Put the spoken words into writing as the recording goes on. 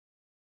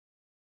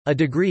A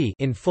degree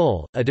in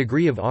full, a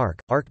degree of arc,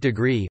 arc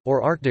degree,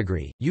 or arc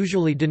degree,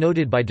 usually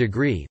denoted by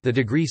degree, the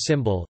degree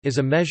symbol, is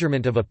a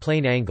measurement of a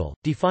plane angle,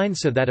 defined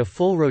so that a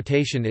full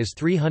rotation is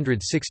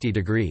 360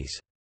 degrees.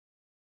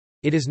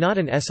 It is not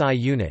an SI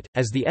unit,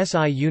 as the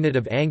SI unit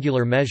of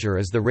angular measure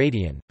is the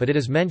radian, but it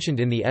is mentioned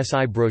in the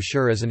SI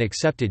brochure as an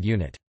accepted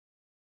unit.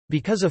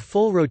 Because a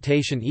full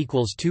rotation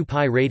equals 2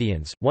 pi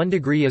radians, 1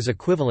 degree is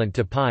equivalent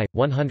to pi,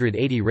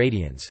 180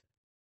 radians.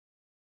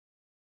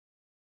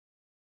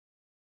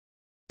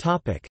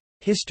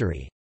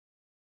 History.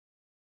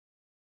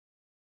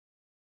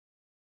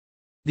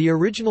 The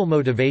original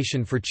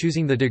motivation for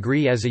choosing the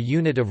degree as a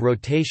unit of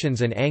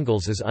rotations and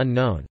angles is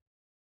unknown.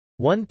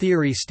 One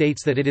theory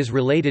states that it is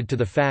related to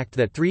the fact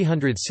that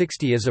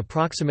 360 is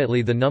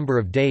approximately the number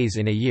of days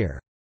in a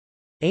year.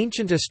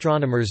 Ancient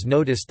astronomers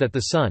noticed that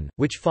the Sun,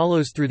 which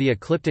follows through the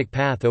ecliptic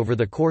path over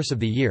the course of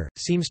the year,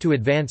 seems to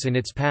advance in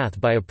its path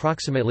by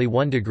approximately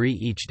 1 degree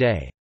each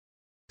day.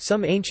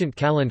 Some ancient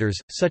calendars,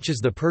 such as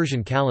the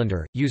Persian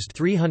calendar, used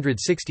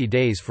 360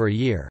 days for a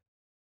year.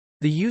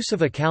 The use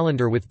of a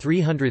calendar with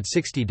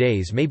 360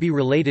 days may be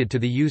related to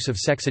the use of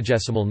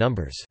sexagesimal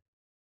numbers.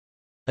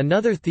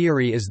 Another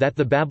theory is that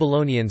the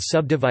Babylonians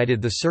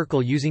subdivided the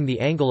circle using the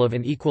angle of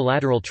an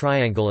equilateral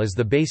triangle as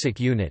the basic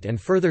unit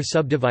and further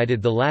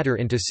subdivided the latter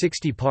into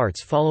 60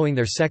 parts following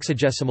their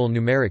sexagesimal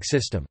numeric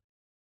system.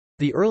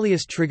 The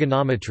earliest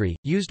trigonometry,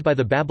 used by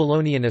the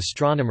Babylonian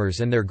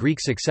astronomers and their Greek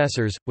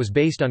successors, was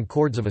based on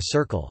chords of a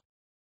circle.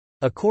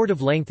 A chord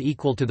of length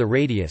equal to the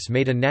radius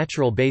made a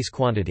natural base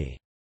quantity.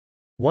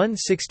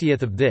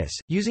 1/60th of this,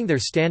 using their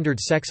standard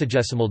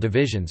sexagesimal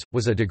divisions,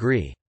 was a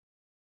degree.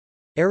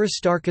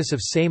 Aristarchus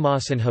of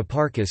Samos and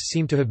Hipparchus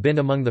seem to have been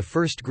among the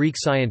first Greek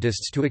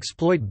scientists to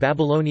exploit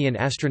Babylonian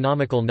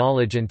astronomical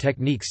knowledge and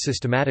techniques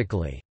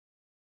systematically.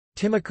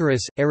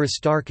 Timacharis,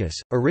 Aristarchus,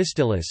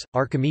 Aristillus,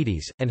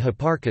 Archimedes, and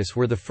Hipparchus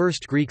were the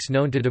first Greeks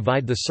known to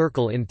divide the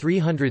circle in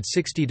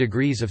 360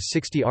 degrees of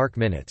 60 arc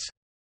minutes.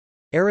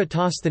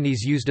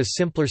 Eratosthenes used a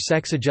simpler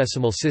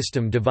sexagesimal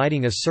system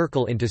dividing a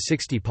circle into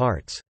 60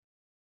 parts.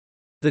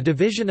 The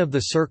division of the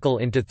circle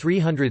into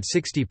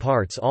 360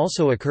 parts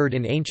also occurred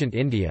in ancient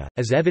India,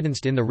 as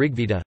evidenced in the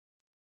Rigveda.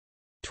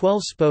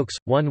 12 spokes,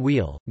 1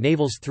 wheel,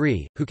 navels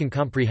 3, who can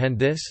comprehend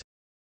this?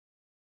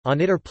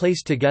 On it are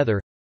placed together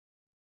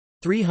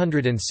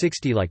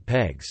 360 like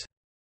pegs.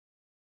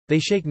 They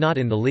shake not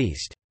in the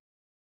least.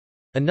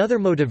 Another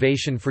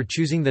motivation for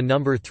choosing the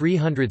number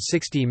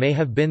 360 may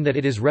have been that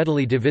it is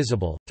readily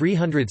divisible.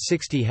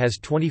 360 has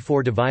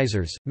 24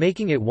 divisors,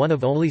 making it one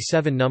of only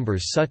 7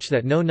 numbers such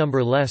that no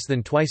number less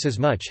than twice as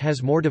much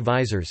has more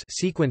divisors,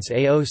 sequence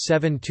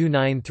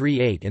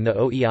A072938 in the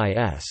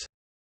OEIS.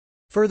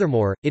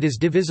 Furthermore, it is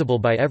divisible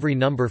by every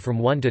number from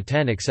 1 to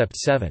 10 except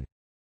 7.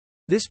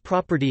 This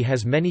property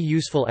has many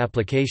useful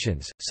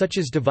applications, such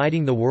as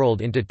dividing the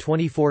world into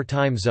 24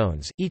 time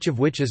zones, each of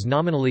which is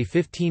nominally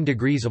 15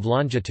 degrees of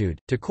longitude,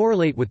 to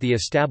correlate with the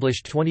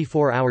established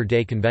 24-hour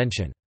day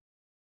convention.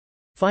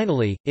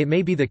 Finally, it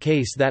may be the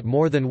case that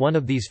more than one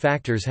of these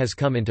factors has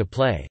come into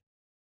play.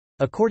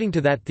 According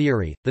to that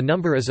theory, the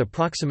number is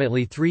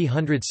approximately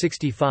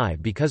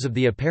 365 because of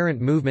the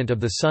apparent movement of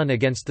the Sun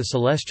against the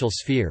celestial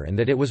sphere and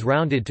that it was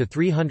rounded to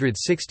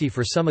 360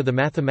 for some of the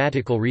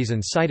mathematical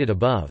reasons cited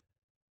above.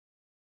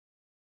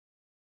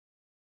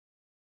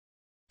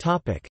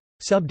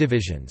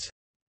 Subdivisions.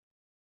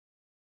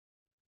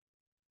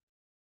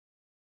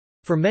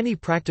 For many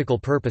practical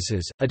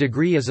purposes, a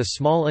degree is a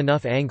small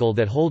enough angle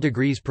that whole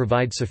degrees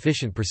provide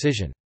sufficient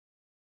precision.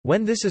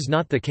 When this is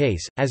not the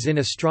case, as in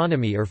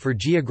astronomy or for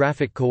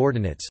geographic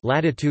coordinates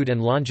latitude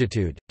and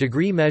longitude,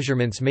 degree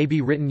measurements may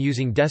be written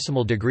using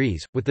decimal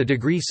degrees, with the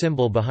degree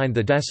symbol behind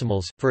the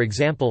decimals, for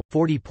example,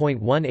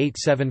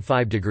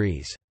 40.1875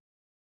 degrees.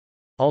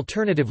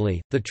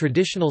 Alternatively, the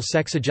traditional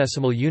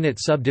sexagesimal unit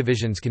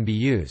subdivisions can be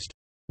used.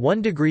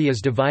 1 degree is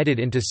divided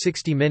into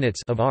 60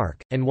 minutes of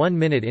arc, and 1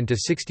 minute into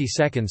 60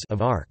 seconds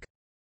of arc.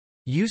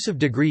 Use of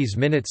degrees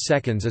minutes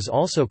seconds is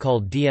also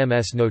called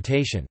DMS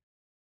notation.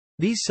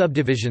 These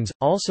subdivisions,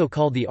 also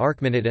called the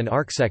arcminute and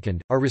arcsecond,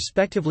 are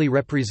respectively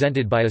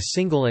represented by a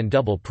single and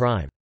double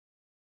prime.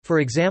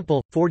 For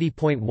example,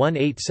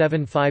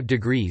 40.1875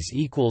 degrees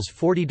equals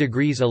 40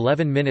 degrees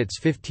 11 minutes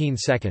 15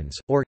 seconds,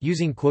 or,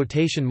 using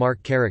quotation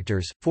mark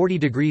characters, 40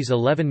 degrees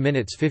 11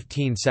 minutes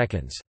 15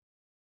 seconds.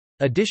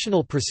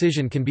 Additional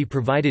precision can be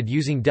provided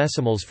using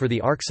decimals for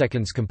the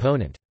arcseconds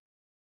component.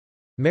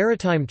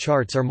 Maritime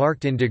charts are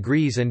marked in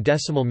degrees and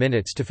decimal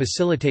minutes to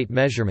facilitate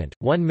measurement.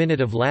 1 minute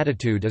of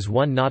latitude is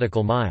 1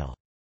 nautical mile.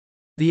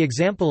 The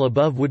example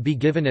above would be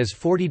given as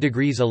 40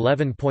 degrees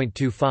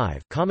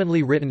 11.25,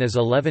 commonly written as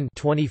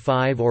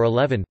 11.25 or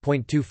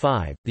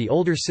 11.25. The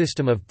older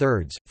system of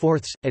thirds,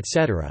 fourths,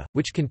 etc.,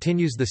 which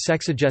continues the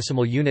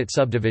sexagesimal unit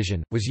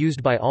subdivision, was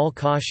used by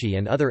al-Kashi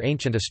and other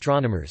ancient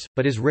astronomers,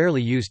 but is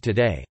rarely used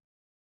today.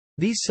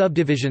 These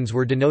subdivisions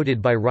were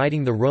denoted by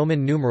writing the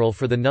Roman numeral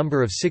for the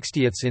number of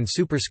sixtieths in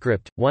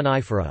superscript,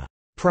 1I for a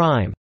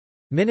prime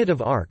minute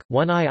of arc,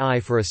 1 II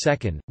for a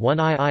second, 1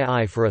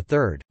 III for a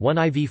third, 1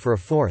 IV for a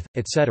fourth,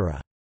 etc.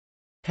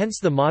 Hence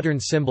the modern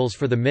symbols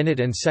for the minute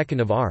and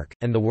second of arc,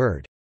 and the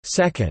word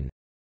second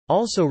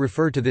also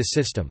refer to this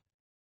system.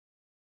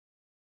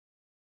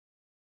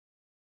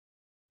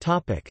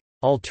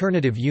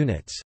 Alternative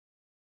units.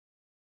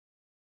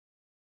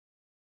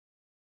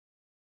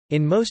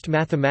 In most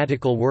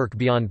mathematical work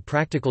beyond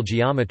practical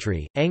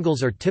geometry,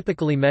 angles are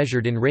typically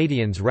measured in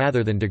radians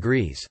rather than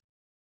degrees.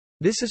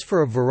 This is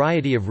for a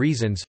variety of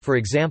reasons. For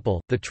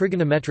example, the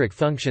trigonometric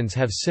functions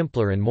have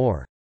simpler and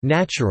more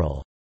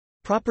natural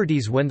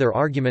properties when their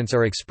arguments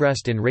are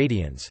expressed in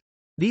radians.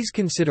 These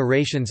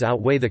considerations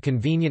outweigh the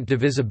convenient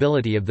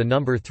divisibility of the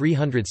number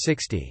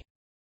 360.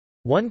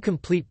 One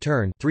complete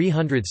turn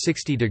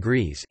 360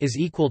 degrees is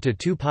equal to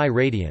 2 pi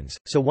radians,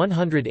 so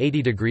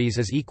 180 degrees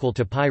is equal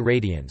to pi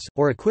radians,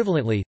 or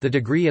equivalently, the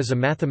degree is a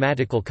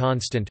mathematical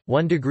constant,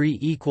 1 degree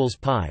equals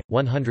pi,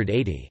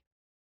 180.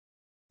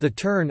 The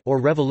turn or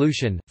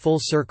revolution, full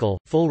circle,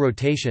 full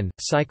rotation,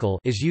 cycle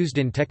is used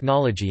in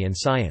technology and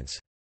science.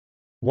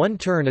 One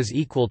turn is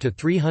equal to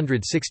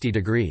 360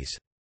 degrees.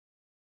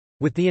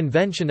 With the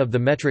invention of the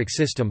metric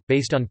system,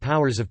 based on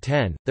powers of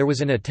 10, there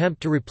was an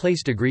attempt to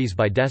replace degrees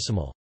by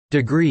decimal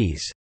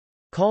degrees,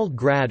 called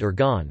grad or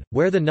gon,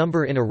 where the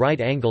number in a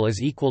right angle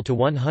is equal to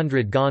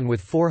 100 gon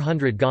with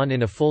 400 gon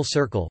in a full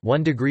circle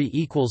 1 degree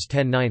equals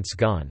 10/9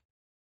 gon.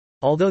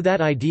 Although that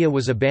idea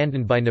was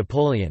abandoned by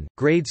Napoleon,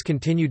 grades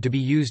continued to be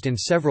used in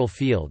several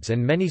fields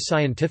and many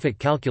scientific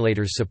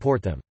calculators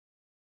support them.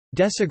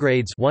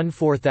 Decigrades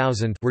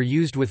 1/4000 were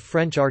used with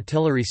French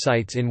artillery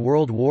sights in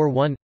World War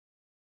I.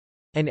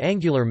 An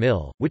angular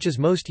mil, which is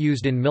most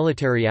used in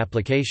military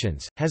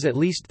applications, has at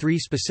least 3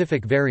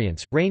 specific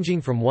variants,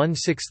 ranging from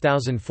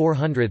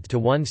 1/6400th to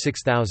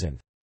 1/6000th.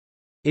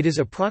 It is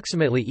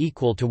approximately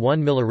equal to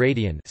 1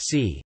 milliradian,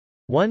 c.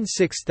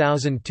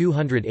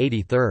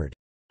 1/6283.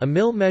 A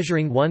mil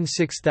measuring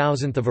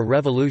 1/6000th of a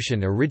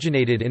revolution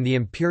originated in the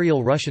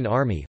Imperial Russian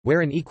Army, where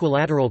an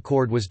equilateral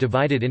chord was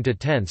divided into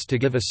tenths to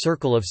give a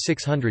circle of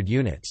 600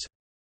 units.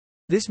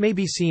 This may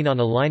be seen on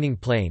a lining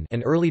plane,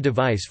 an early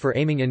device for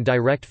aiming in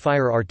direct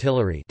fire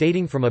artillery,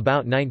 dating from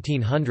about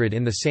 1900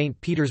 in the St.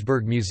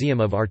 Petersburg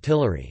Museum of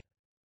Artillery.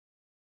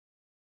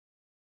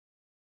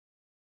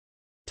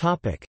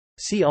 Topic: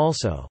 See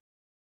also: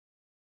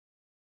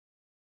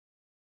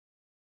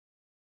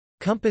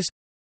 compass,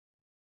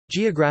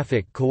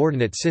 geographic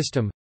coordinate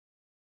system,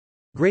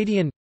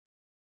 gradient,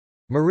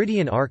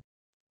 meridian arc,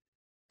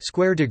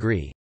 square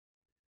degree,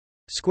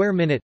 square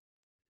minute,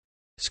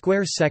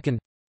 square second,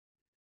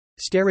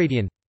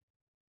 steradian.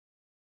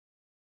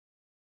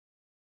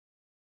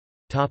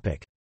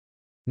 Topic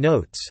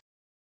Notes.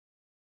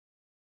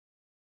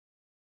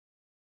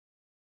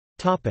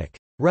 Topic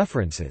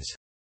References.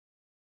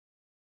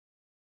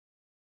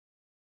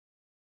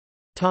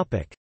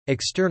 Topic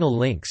External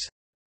links.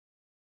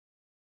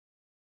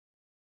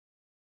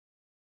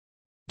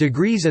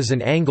 Degrees as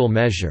an angle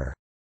measure,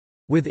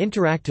 with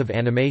interactive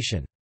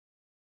animation.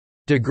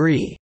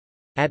 Degree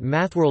at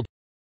MathWorld.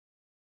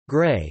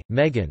 Gray,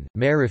 Megan,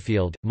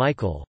 Merrifield,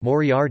 Michael,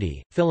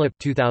 Moriarty, Philip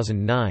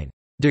 2009.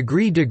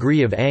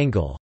 Degree of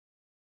angle.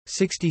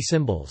 60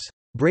 symbols.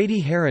 Brady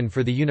Heron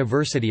for the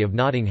University of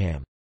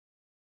Nottingham.